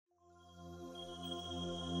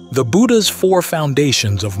The Buddha's Four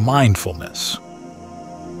Foundations of Mindfulness.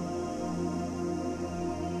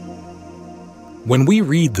 When we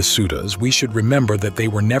read the suttas, we should remember that they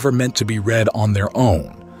were never meant to be read on their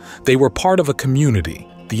own. They were part of a community,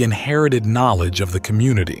 the inherited knowledge of the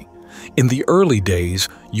community. In the early days,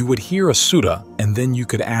 you would hear a sutta and then you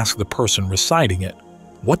could ask the person reciting it,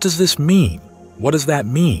 "What does this mean? What does that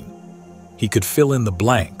mean?" He could fill in the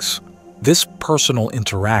blanks. This personal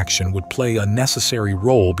interaction would play a necessary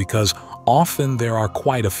role because often there are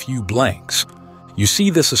quite a few blanks. You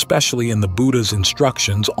see this especially in the Buddha's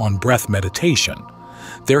instructions on breath meditation.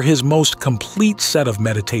 They're his most complete set of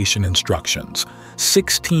meditation instructions,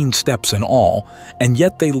 16 steps in all, and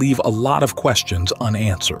yet they leave a lot of questions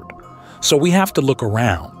unanswered. So we have to look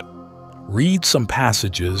around. Read some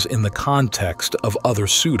passages in the context of other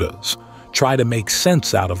suttas, try to make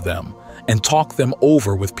sense out of them, and talk them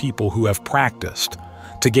over with people who have practiced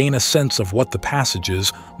to gain a sense of what the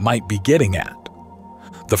passages might be getting at.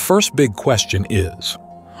 The first big question is,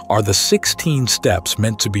 are the 16 steps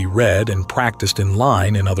meant to be read and practiced in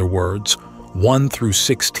line, in other words, 1 through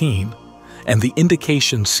 16? And the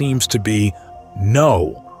indication seems to be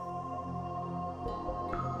no.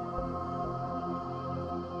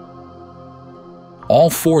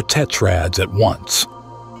 All four tetrads at once.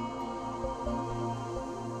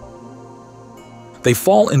 They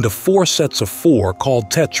fall into 4 sets of 4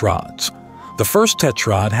 called tetrads. The first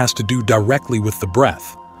tetrad has to do directly with the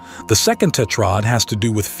breath. The second tetrad has to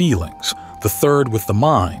do with feelings, the third with the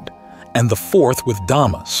mind, and the fourth with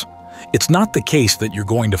dhammas. It's not the case that you're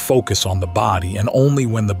going to focus on the body, and only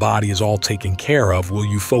when the body is all taken care of will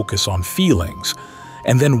you focus on feelings,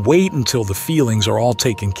 and then wait until the feelings are all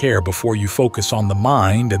taken care before you focus on the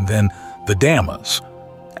mind and then the dhammas.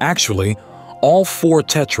 Actually, all 4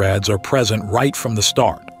 tetrads are present right from the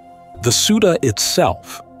start. The sutta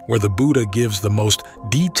itself, where the Buddha gives the most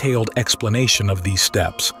detailed explanation of these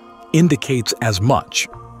steps, indicates as much.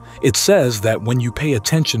 It says that when you pay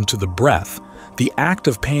attention to the breath, the act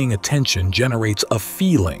of paying attention generates a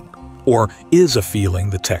feeling, or is a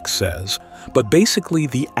feeling, the text says, but basically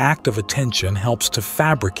the act of attention helps to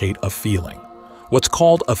fabricate a feeling, what's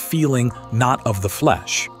called a feeling not of the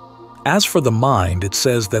flesh. As for the mind, it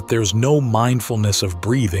says that there's no mindfulness of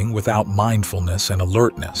breathing without mindfulness and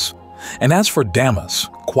alertness. And as for dhammas,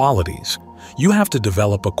 qualities, you have to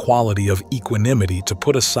develop a quality of equanimity to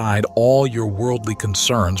put aside all your worldly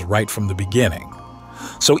concerns right from the beginning.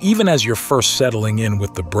 So even as you're first settling in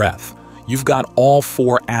with the breath, you've got all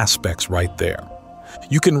 4 aspects right there.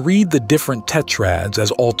 You can read the different tetrads as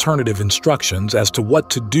alternative instructions as to what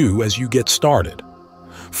to do as you get started.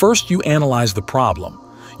 First, you analyze the problem.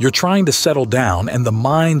 You're trying to settle down and the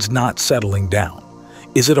mind's not settling down.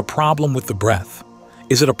 Is it a problem with the breath?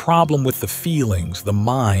 Is it a problem with the feelings, the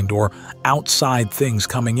mind, or outside things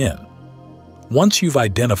coming in? Once you've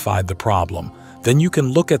identified the problem, then you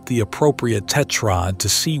can look at the appropriate tetrad to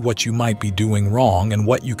see what you might be doing wrong and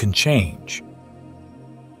what you can change.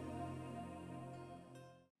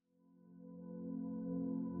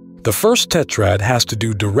 The first tetrad has to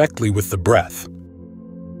do directly with the breath.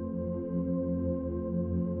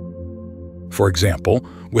 For example,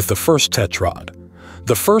 with the first tetrad,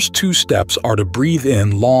 the first 2 steps are to breathe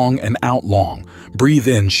in long and out long, breathe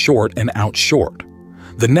in short and out short.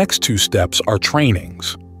 The next 2 steps are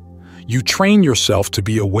trainings. You train yourself to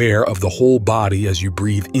be aware of the whole body as you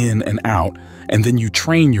breathe in and out, and then you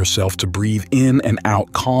train yourself to breathe in and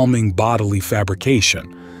out calming bodily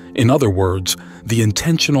fabrication. In other words, the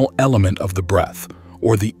intentional element of the breath,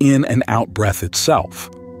 or the in and out breath itself.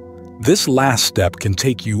 This last step can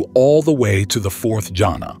take you all the way to the 4th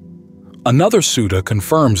jhana. Another sutta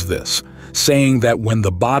confirms this, saying that when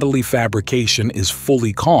the bodily fabrication is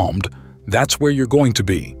fully calmed, that's where you're going to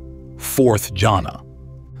be, 4th jhana.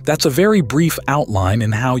 That's a very brief outline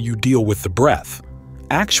in how you deal with the breath.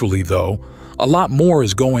 Actually, though, a lot more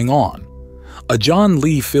is going on. Ajahn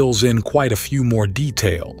Lee fills in quite a few more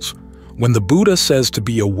details. When the Buddha says to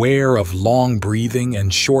be aware of long breathing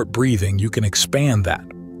and short breathing, you can expand that.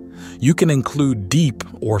 You can include deep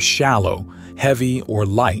or shallow, heavy or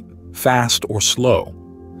light, fast or slow.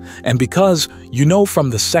 And because you know from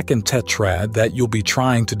the second tetrad that you'll be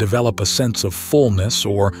trying to develop a sense of fullness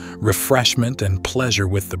or refreshment and pleasure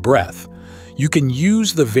with the breath, you can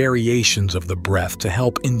use the variations of the breath to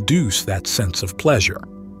help induce that sense of pleasure.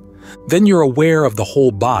 Then you're aware of the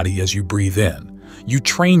whole body as you breathe in. You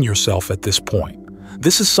train yourself at this point.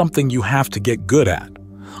 This is something you have to get good at.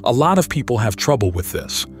 A lot of people have trouble with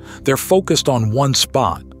this. They're focused on one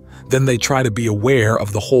spot, then they try to be aware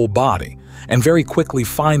of the whole body, and very quickly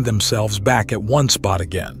find themselves back at one spot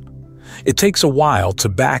again. It takes a while to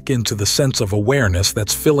back into the sense of awareness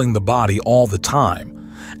that's filling the body all the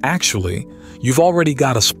time. Actually, you've already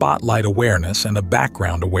got a spotlight awareness and a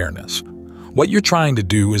background awareness. What you're trying to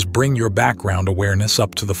do is bring your background awareness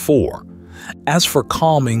up to the fore. As for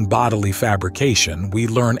calming bodily fabrication, we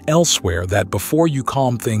learn elsewhere that before you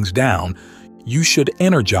calm things down, you should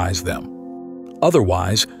energize them.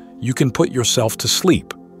 Otherwise, you can put yourself to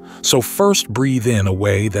sleep. So first breathe in a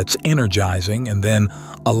way that's energizing and then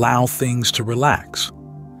allow things to relax.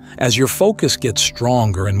 As your focus gets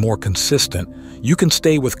stronger and more consistent, you can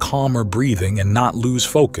stay with calmer breathing and not lose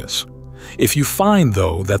focus. If you find,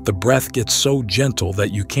 though, that the breath gets so gentle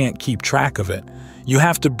that you can't keep track of it, you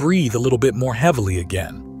have to breathe a little bit more heavily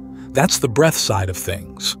again. That's the breath side of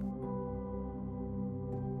things.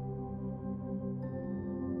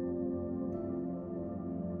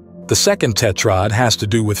 The second tetrad has to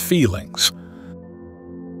do with feelings.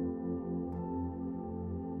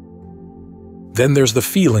 Then there's the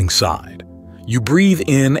feeling side. You breathe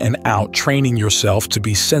in and out, training yourself to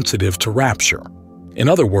be sensitive to rapture. In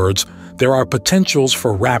other words, there are potentials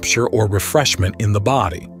for rapture or refreshment in the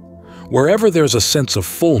body. Wherever there's a sense of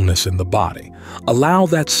fullness in the body, allow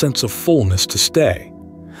that sense of fullness to stay.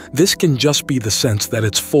 This can just be the sense that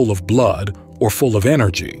it's full of blood or full of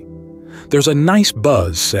energy. There's a nice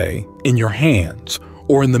buzz, say, in your hands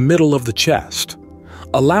or in the middle of the chest.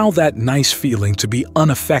 Allow that nice feeling to be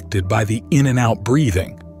unaffected by the in and out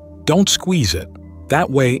breathing. Don't squeeze it.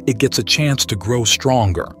 That way it gets a chance to grow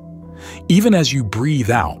stronger. Even as you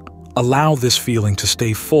breathe out, allow this feeling to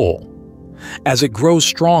stay full. As it grows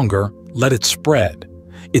stronger, let it spread.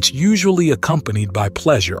 It's usually accompanied by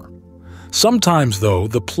pleasure. Sometimes, though,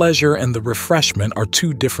 the pleasure and the refreshment are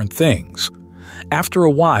two different things. After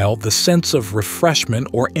a while, the sense of refreshment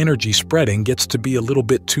or energy spreading gets to be a little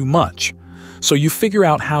bit too much. So you figure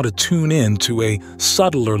out how to tune in to a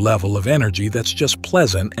subtler level of energy that's just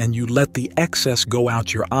pleasant, and you let the excess go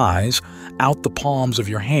out your eyes, out the palms of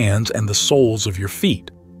your hands, and the soles of your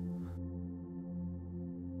feet.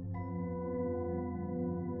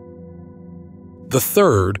 The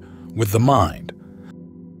third, with the mind.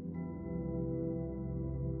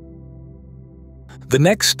 The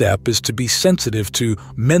next step is to be sensitive to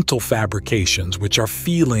mental fabrications, which are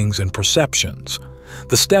feelings and perceptions.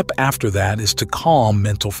 The step after that is to calm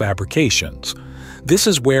mental fabrications. This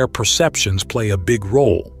is where perceptions play a big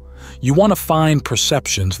role. You want to find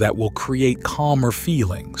perceptions that will create calmer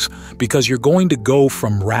feelings, because you're going to go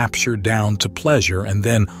from rapture down to pleasure and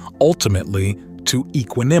then ultimately to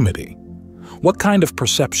equanimity. What kind of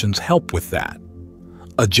perceptions help with that?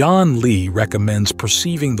 Ajahn Lee recommends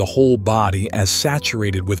perceiving the whole body as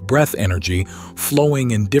saturated with breath energy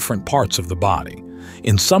flowing in different parts of the body.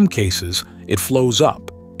 In some cases, it flows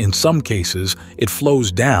up. In some cases, it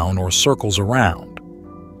flows down or circles around.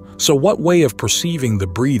 So what way of perceiving the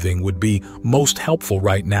breathing would be most helpful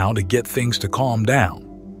right now to get things to calm down?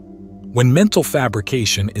 When mental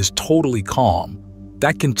fabrication is totally calm,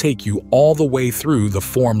 that can take you all the way through the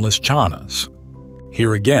formless jhanas.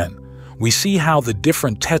 Here again, we see how the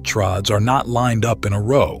different tetrads are not lined up in a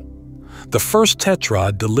row. The first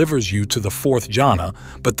tetrad delivers you to the fourth jhana,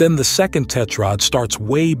 but then the second tetrad starts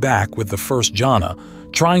way back with the first jhana,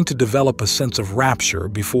 trying to develop a sense of rapture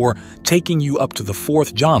before taking you up to the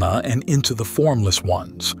fourth jhana and into the formless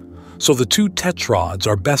ones. So the two tetrads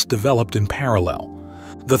are best developed in parallel.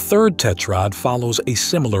 The third tetrad follows a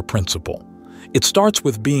similar principle. It starts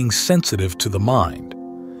with being sensitive to the mind.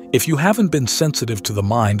 If you haven't been sensitive to the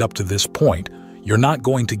mind up to this point, you're not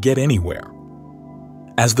going to get anywhere.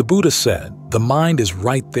 As the Buddha said, the mind is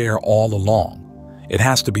right there all along. It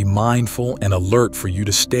has to be mindful and alert for you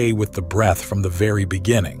to stay with the breath from the very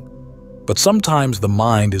beginning. But sometimes the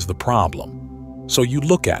mind is the problem, so you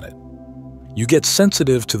look at it. You get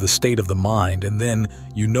sensitive to the state of the mind, and then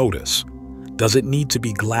you notice. Does it need to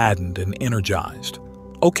be gladdened and energized?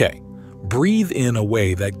 Okay, breathe in a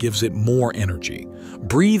way that gives it more energy.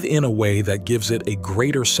 Breathe in a way that gives it a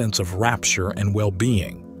greater sense of rapture and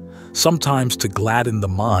well-being. Sometimes to gladden the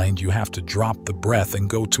mind, you have to drop the breath and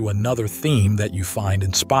go to another theme that you find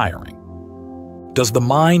inspiring. Does the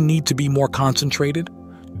mind need to be more concentrated?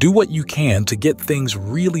 Do what you can to get things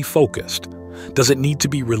really focused. Does it need to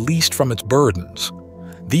be released from its burdens?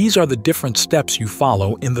 These are the different steps you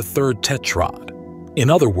follow in the third tetrad. In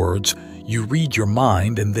other words, you read your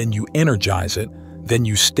mind and then you energize it, then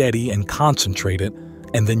you steady and concentrate it,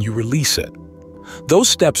 and then you release it. Those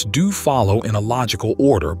steps do follow in a logical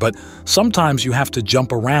order, but sometimes you have to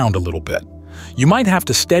jump around a little bit. You might have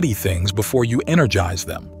to steady things before you energize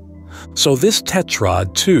them. So this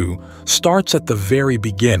tetrad, too, starts at the very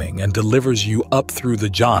beginning and delivers you up through the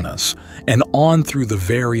jhanas and on through the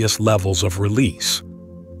various levels of release.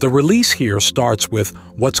 The release here starts with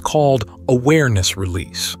what's called awareness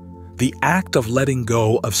release, the act of letting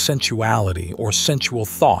go of sensuality or sensual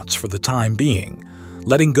thoughts for the time being,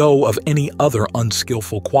 letting go of any other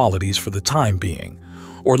unskillful qualities for the time being,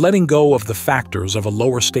 or letting go of the factors of a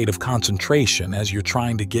lower state of concentration as you're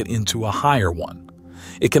trying to get into a higher one.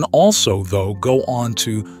 It can also, though, go on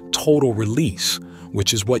to total release,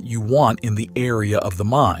 which is what you want in the area of the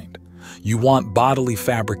mind. You want bodily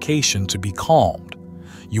fabrication to be calmed.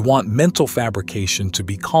 You want mental fabrication to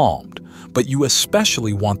be calmed, but you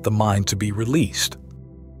especially want the mind to be released.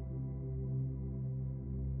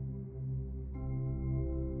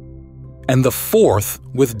 And the fourth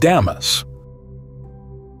with dhammas.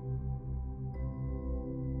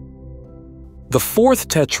 The fourth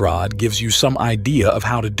tetrad gives you some idea of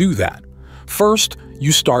how to do that. First,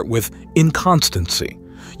 you start with inconstancy.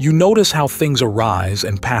 You notice how things arise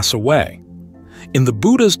and pass away. In the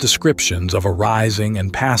Buddha's descriptions of arising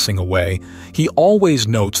and passing away, he always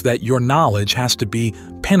notes that your knowledge has to be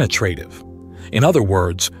penetrative. In other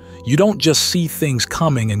words, you don't just see things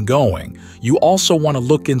coming and going, you also want to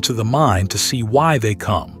look into the mind to see why they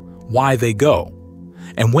come, why they go.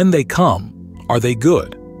 And when they come, are they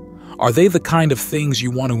good? Are they the kind of things you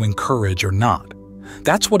want to encourage or not?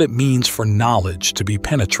 That's what it means for knowledge to be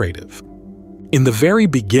penetrative. In the very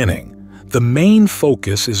beginning, the main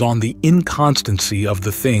focus is on the inconstancy of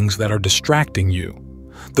the things that are distracting you.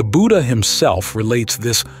 The Buddha himself relates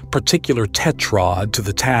this particular tetrad to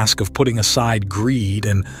the task of putting aside greed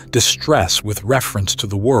and distress with reference to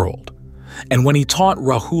the world. And when he taught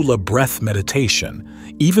Rahula breath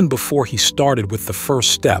meditation, even before he started with the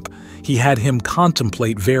first step, he had him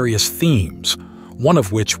contemplate various themes, one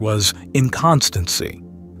of which was inconstancy.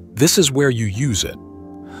 This is where you use it.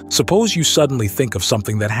 Suppose you suddenly think of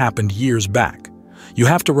something that happened years back. You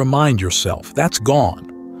have to remind yourself that's gone.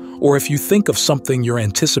 Or if you think of something you're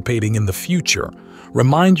anticipating in the future,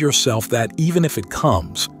 remind yourself that even if it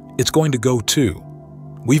comes, it's going to go too.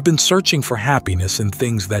 We've been searching for happiness in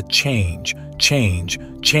things that change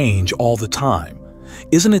all the time.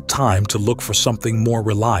 Isn't it time to look for something more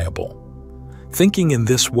reliable? Thinking in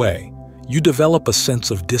this way, you develop a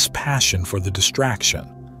sense of dispassion for the distraction,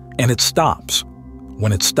 and it stops.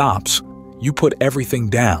 When it stops, you put everything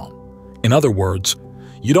down. In other words,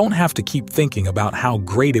 you don't have to keep thinking about how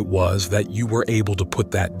great it was that you were able to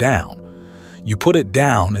put that down. You put it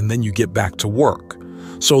down and then you get back to work.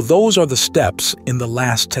 So those are the steps in the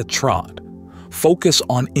last tetrad. Focus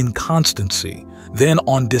on inconstancy, then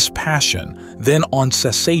on dispassion, then on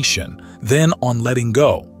cessation, then on letting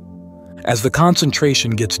go. As the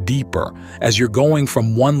concentration gets deeper, as you're going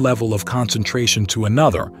from one level of concentration to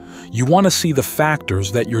another, you want to see the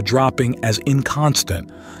factors that you're dropping as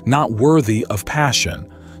inconstant, not worthy of passion,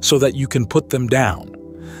 so that you can put them down.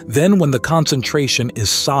 Then when the concentration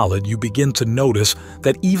is solid, you begin to notice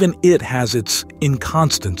that even it has its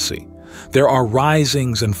inconstancy. There are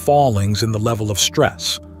risings and fallings in the level of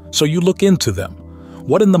stress, so you look into them.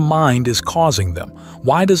 What in the mind is causing them?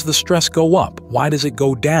 Why does the stress go up? Why does it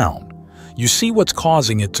go down? You see what's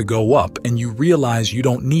causing it to go up and you realize you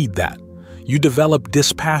don't need that. You develop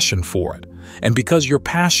dispassion for it. And because your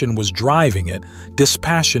passion was driving it,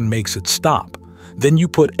 dispassion makes it stop. Then you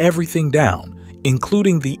put everything down,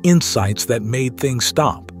 including the insights that made things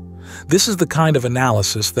stop. This is the kind of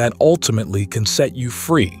analysis that ultimately can set you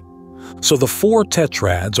free. So the four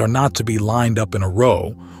tetrads are not to be lined up in a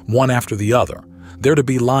row, one after the other. They're to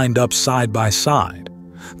be lined up side by side.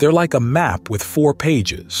 They're like a map with 4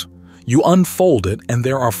 pages. You unfold it and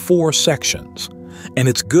there are 4 sections. And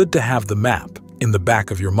it's good to have the map in the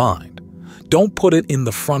back of your mind. Don't put it in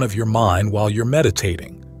the front of your mind while you're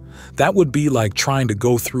meditating. That would be like trying to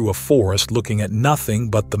go through a forest looking at nothing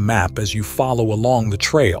but the map as you follow along the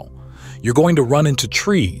trail. You're going to run into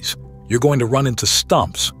trees. You're going to run into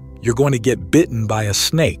stumps. You're going to get bitten by a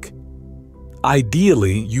snake.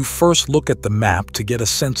 Ideally, you first look at the map to get a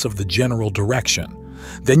sense of the general direction.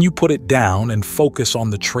 Then you put it down and focus on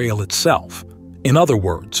the trail itself. In other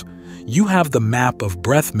words, you have the map of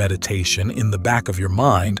breath meditation in the back of your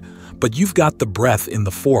mind, but you've got the breath in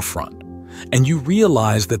the forefront. And you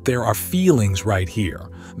realize that there are feelings right here.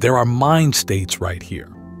 There are mind states right here.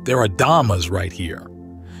 There are dhammas right here.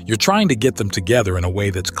 You're trying to get them together in a way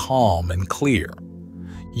that's calm and clear.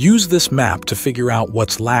 Use this map to figure out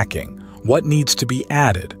what's lacking, what needs to be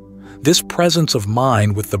added. This presence of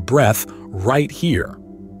mind with the breath right here.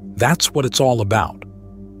 That's what it's all about.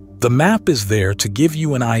 The map is there to give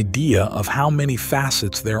you an idea of how many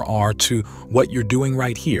facets there are to what you're doing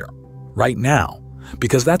right here. right now,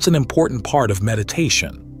 because that's an important part of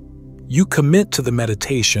meditation. You commit to the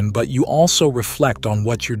meditation, but you also reflect on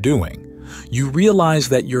what you're doing. You realize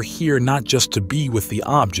that you're here not just to be with the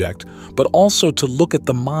object, but also to look at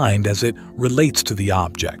the mind as it relates to the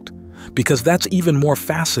object, because that's even more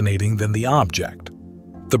fascinating than the object.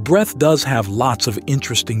 The breath does have lots of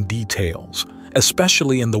interesting details,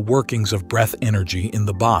 especially in the workings of breath energy in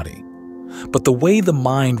the body. But the way the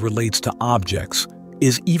mind relates to objects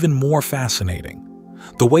is even more fascinating.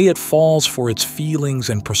 The way it falls for its feelings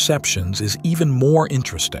and perceptions is even more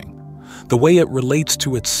interesting. The way it relates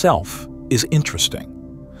to itself is interesting.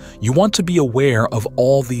 You want to be aware of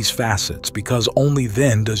all these facets because only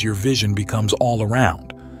then does your vision becomes all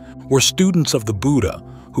around. We're students of the Buddha,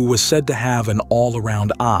 who was said to have an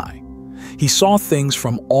all-around eye. He saw things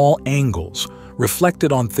from all angles,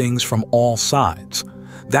 reflected on things from all sides.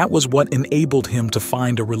 That was what enabled him to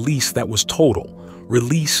find a release that was total,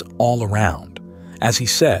 release all around. As he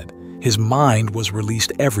said, his mind was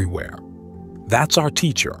released everywhere. That's our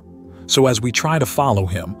teacher. So as we try to follow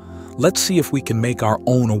him, let's see if we can make our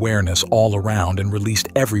own awareness all around and released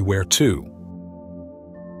everywhere too.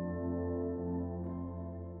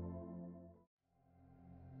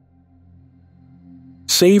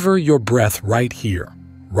 Savor your breath right here,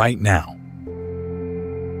 right now.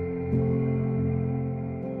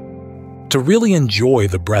 To really enjoy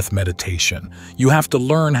the breath meditation, you have to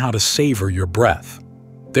learn how to savor your breath.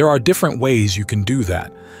 There are different ways you can do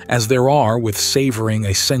that, as there are with savoring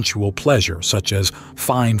a sensual pleasure, such as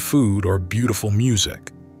fine food or beautiful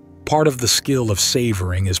music. Part of the skill of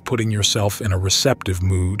savoring is putting yourself in a receptive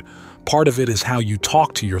mood. Part of it is how you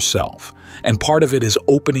talk to yourself, and part of it is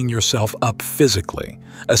opening yourself up physically,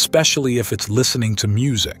 especially if it's listening to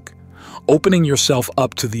music. Opening yourself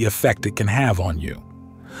up to the effect it can have on you.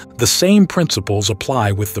 The same principles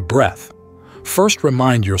apply with the breath. First,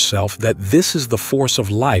 remind yourself that this is the force of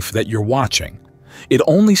life that you're watching. It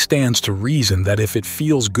only stands to reason that if it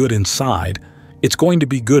feels good inside, it's going to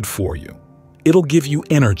be good for you. It'll give you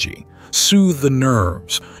energy, soothe the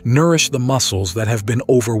nerves, nourish the muscles that have been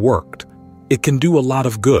overworked. It can do a lot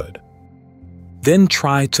of good. Then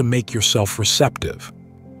try to make yourself receptive.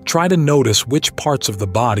 Try to notice which parts of the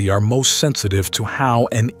body are most sensitive to how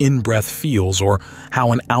an in-breath feels or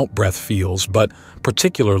how an out-breath feels, but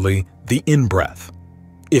particularly the in-breath.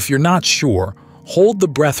 If you're not sure, hold the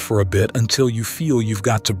breath for a bit until you feel you've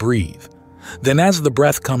got to breathe. Then as the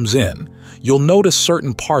breath comes in, you'll notice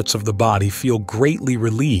certain parts of the body feel greatly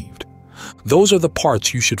relieved. Those are the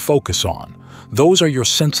parts you should focus on. Those are your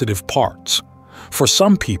sensitive parts. For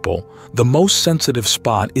some people, the most sensitive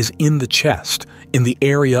spot is in the chest, in the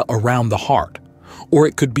area around the heart, or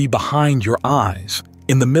it could be behind your eyes,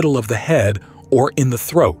 in the middle of the head, or in the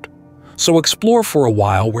throat. So explore for a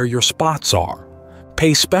while where your spots are.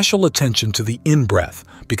 Pay special attention to the in-breath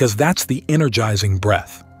because that's the energizing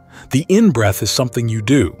breath. The in-breath is something you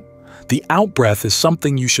do. The out-breath is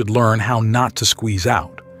something you should learn how not to squeeze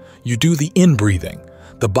out. You do the in-breathing.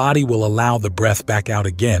 The body will allow the breath back out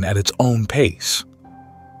again at its own pace.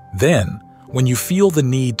 Then, when you feel the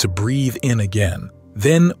need to breathe in again,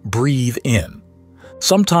 then breathe in.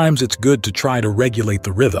 Sometimes it's good to try to regulate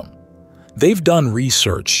the rhythm. They've done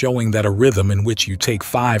research showing that a rhythm in which you take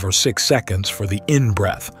 5 or 6 seconds for the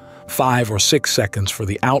in-breath, 5 or 6 seconds for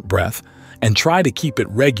the out-breath, and try to keep it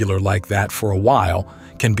regular like that for a while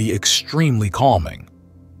can be extremely calming.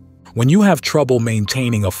 When you have trouble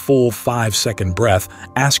maintaining a full 5-second breath,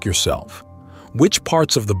 ask yourself, which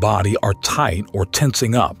parts of the body are tight or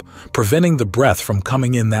tensing up, preventing the breath from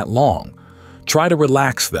coming in that long? Try to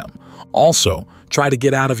relax them. Also, try to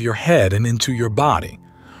get out of your head and into your body.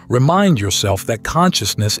 Remind yourself that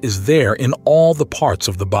consciousness is there in all the parts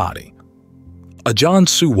of the body. Ajahn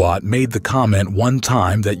Suwat made the comment one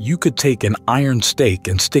time that you could take an iron stake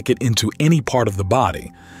and stick it into any part of the body,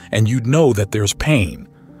 and you'd know that there's pain.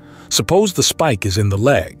 Suppose the spike is in the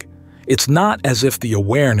leg. It's not as if the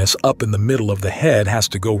awareness up in the middle of the head has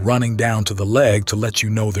to go running down to the leg to let you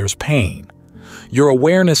know there's pain. Your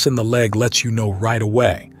awareness in the leg lets you know right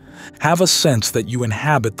away. Have a sense that you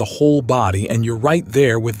inhabit the whole body and you're right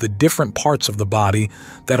there with the different parts of the body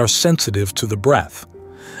that are sensitive to the breath,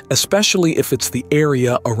 especially if it's the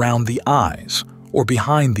area around the eyes or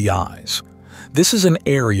behind the eyes. This is an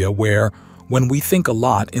area where, when we think a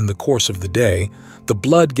lot in the course of the day, the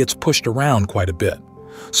blood gets pushed around quite a bit.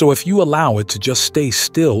 So if you allow it to just stay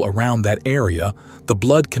still around that area, the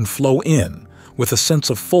blood can flow in with a sense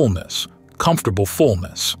of fullness, comfortable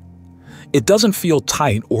fullness. It doesn't feel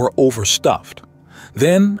tight or overstuffed.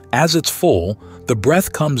 Then, as it's full, the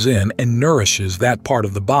breath comes in and nourishes that part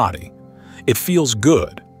of the body. It feels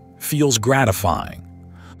good, feels gratifying.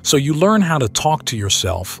 So you learn how to talk to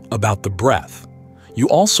yourself about the breath. You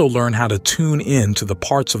also learn how to tune in to the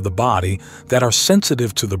parts of the body that are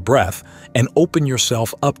sensitive to the breath and open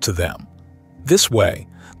yourself up to them. This way,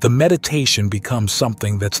 the meditation becomes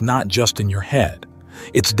something that's not just in your head.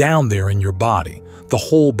 It's down there in your body, the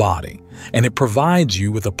whole body, and it provides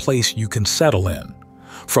you with a place you can settle in.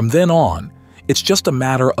 From then on, it's just a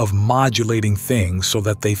matter of modulating things so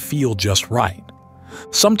that they feel just right.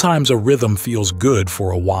 Sometimes a rhythm feels good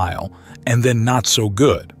for a while, and then not so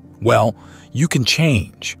good. Well, you can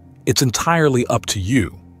change. It's entirely up to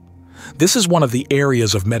you. This is one of the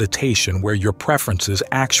areas of meditation where your preferences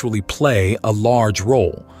actually play a large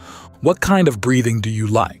role. What kind of breathing do you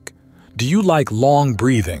like? Do you like long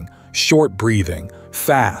breathing, short breathing,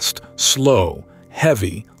 fast, slow,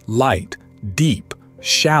 heavy, light, deep,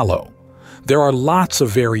 shallow? There are lots of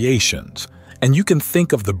variations, and you can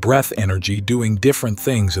think of the breath energy doing different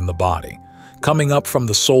things in the body, coming up from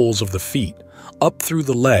the soles of the feet, up through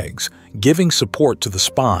the legs, giving support to the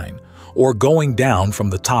spine, or going down from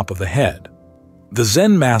the top of the head. The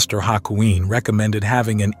Zen master Hakuin recommended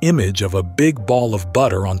having an image of a big ball of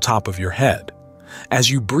butter on top of your head. As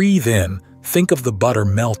you breathe in, think of the butter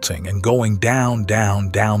melting and going down, down,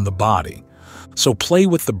 down the body. So play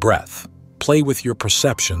with the breath. Play with your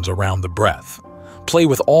perceptions around the breath. Play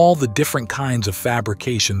with all the different kinds of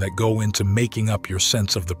fabrication that go into making up your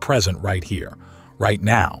sense of the present right here, right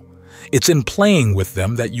now. It's in playing with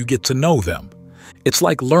them that you get to know them. It's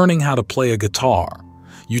like learning how to play a guitar.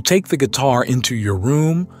 You take the guitar into your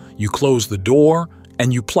room, you close the door,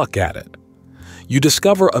 and you pluck at it. You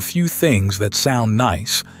discover a few things that sound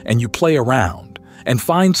nice, and you play around, and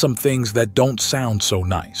find some things that don't sound so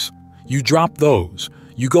nice. You drop those,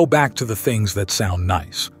 you go back to the things that sound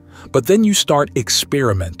nice. But then you start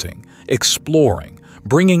experimenting, exploring,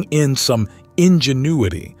 bringing in some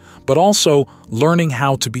ingenuity, but also learning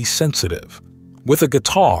how to be sensitive. With a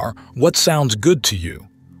guitar, what sounds good to you?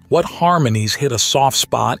 What harmonies hit a soft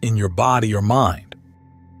spot in your body or mind?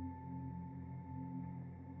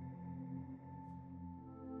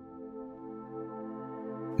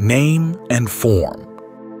 Name and form.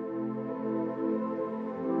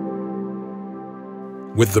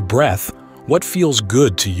 With the breath, what feels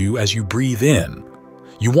good to you as you breathe in?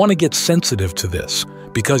 You want to get sensitive to this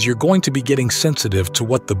because you're going to be getting sensitive to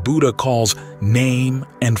what the Buddha calls name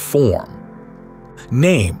and form.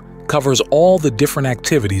 Name covers all the different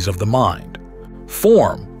activities of the mind.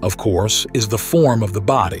 Form, of course, is the form of the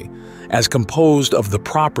body, as composed of the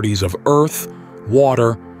properties of earth,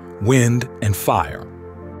 water, wind, and fire.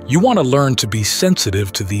 You want to learn to be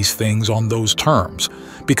sensitive to these things on those terms,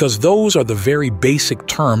 because those are the very basic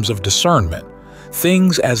terms of discernment,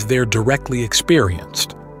 things as they're directly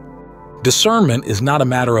experienced. Discernment is not a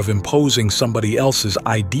matter of imposing somebody else's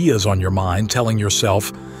ideas on your mind, telling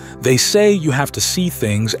yourself, they say you have to see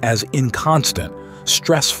things as inconstant,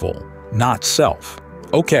 stressful, not self.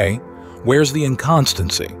 Okay, where's the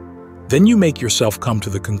inconstancy? Then you make yourself come to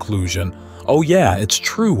the conclusion, oh yeah, it's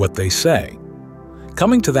true what they say.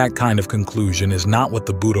 Coming to that kind of conclusion is not what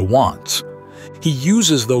the Buddha wants. He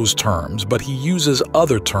uses those terms, but he uses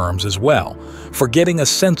other terms as well, for getting a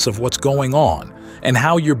sense of what's going on and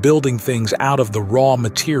how you're building things out of the raw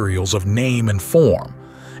materials of name and form,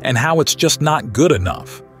 and how it's just not good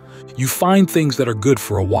enough. You find things that are good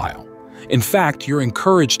for a while. In fact, you're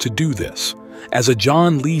encouraged to do this. As a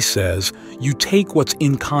John Lee says, you take what's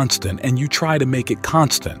inconstant and you try to make it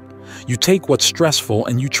constant. You take what's stressful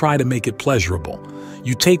and you try to make it pleasurable.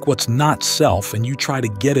 You take what's not self and you try to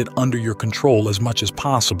get it under your control as much as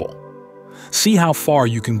possible. See how far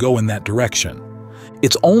you can go in that direction.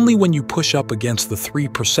 It's only when you push up against the three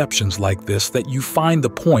perceptions like this that you find the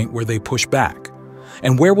point where they push back.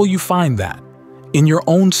 And where will you find that? In your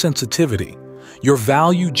own sensitivity. Your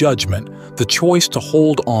value judgment, the choice to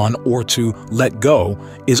hold on or to let go,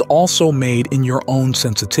 is also made in your own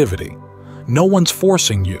sensitivity. No one's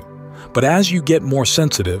forcing you. But as you get more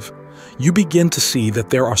sensitive, you begin to see that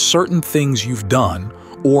there are certain things you've done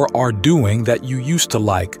or are doing that you used to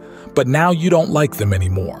like, but now you don't like them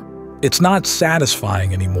anymore. It's not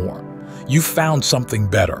satisfying anymore. You've found something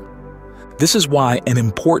better. This is why an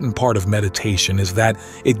important part of meditation is that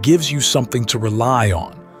it gives you something to rely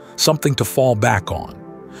on, something to fall back on.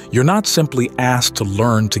 You're not simply asked to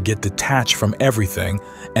learn to get detached from everything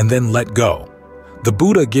and then let go. The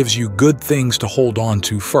Buddha gives you good things to hold on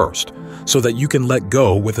to first, so that you can let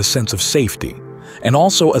go with a sense of safety, and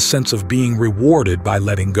also a sense of being rewarded by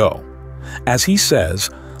letting go. As he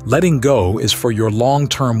says, letting go is for your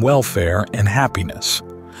long-term welfare and happiness.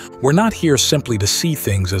 We're not here simply to see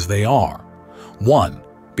things as they are. One,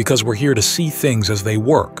 because we're here to see things as they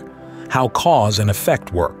work, how cause and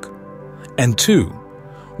effect work. And 2,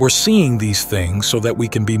 we're seeing these things so that we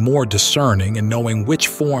can be more discerning and knowing which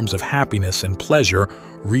forms of happiness and pleasure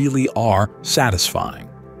really are satisfying.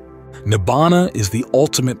 Nibbana is the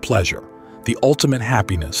ultimate pleasure, the ultimate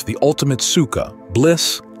happiness, the ultimate sukha,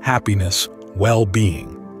 bliss, happiness,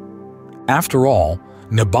 well-being. After all,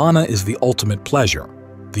 Nibbana is the ultimate pleasure,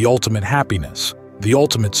 the ultimate happiness, the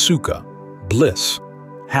ultimate sukha, bliss,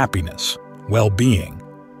 happiness, well-being.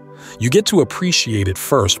 You get to appreciate it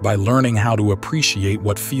first by learning how to appreciate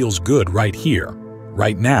what feels good right here,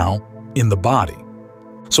 right now, in the body.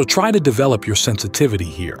 So try to develop your sensitivity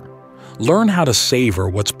here. Learn how to savor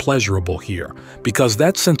what's pleasurable here, because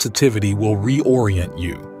that sensitivity will reorient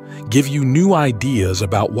you, give you new ideas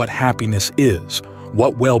about what happiness is,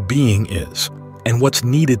 what well-being is, and what's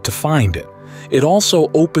needed to find it. It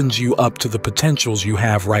also opens you up to the potentials you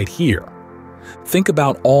have right here. Think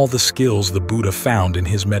about all the skills the Buddha found in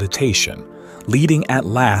his meditation, leading at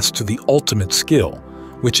last to the ultimate skill,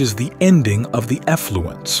 which is the ending of the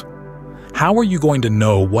effluence. How are you going to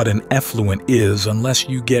know what an effluent is unless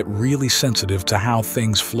you get really sensitive to how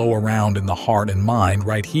things flow around in the heart and mind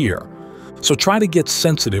right here? So try to get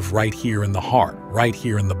sensitive right here in the heart, right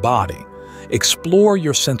here in the body. Explore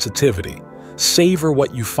your sensitivity. Savor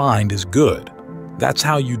what you find is good. That's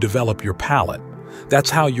how you develop your palate. That's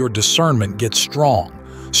how your discernment gets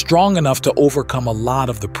strong enough to overcome a lot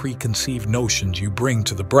of the preconceived notions you bring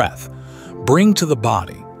to the breath, bring to the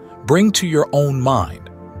body, bring to your own mind,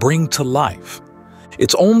 bring to life.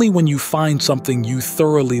 It's only when you find something you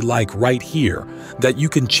thoroughly like right here that you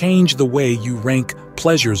can change the way you rank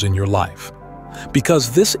pleasures in your life.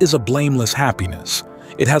 Because this is a blameless happiness.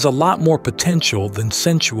 It has a lot more potential than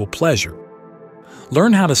sensual pleasure.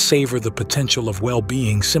 Learn how to savor the potential of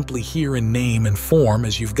well-being simply here in name and form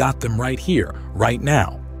as you've got them right here, right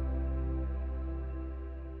now.